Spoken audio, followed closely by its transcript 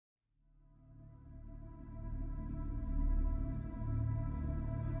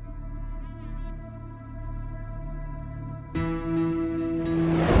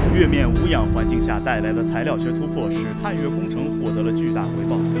月面无氧环境下带来的材料学突破使探月工程获得了巨大回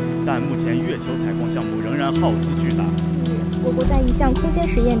报，但目前月球采矿项目仍然耗资巨大。近日，我国在一项空间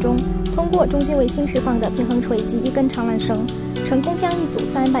实验中，通过中继卫星释放的平衡锤及一根长缆绳，成功将一组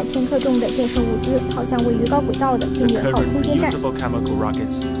300千克重的建设物资抛向位于高轨道的近月号空间站。chemical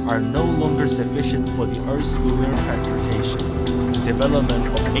rockets are no longer sufficient for the Earth's lunar transportation. The development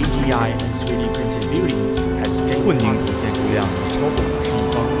of AGI and 3D printed buildings has gained. 混凝土建筑量已超过50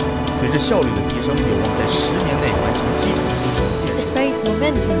亿方，随着效率的提升，有望在10年内完成基础基建。 The space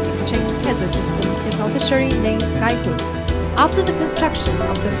momentum exchange tether system is officially named Skyhook. After the construction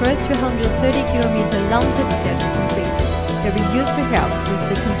of the first 230-kilometer long tether set is complete, it will be used to help with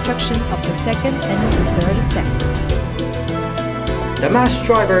the construction of the second and the third set. The mass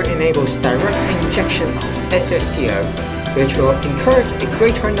driver enables direct injection of SSTO, which will encourage a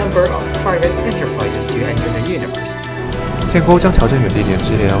greater number of private enterprises to enter the universe. 天钩将调整远地点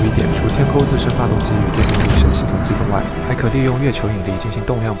至 LED 点，除天钩自身发动机与电动力神系统机动外，还可利用月球引力进行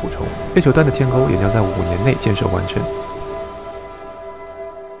动量补充。月球端的天钩也将在5年内建设完成。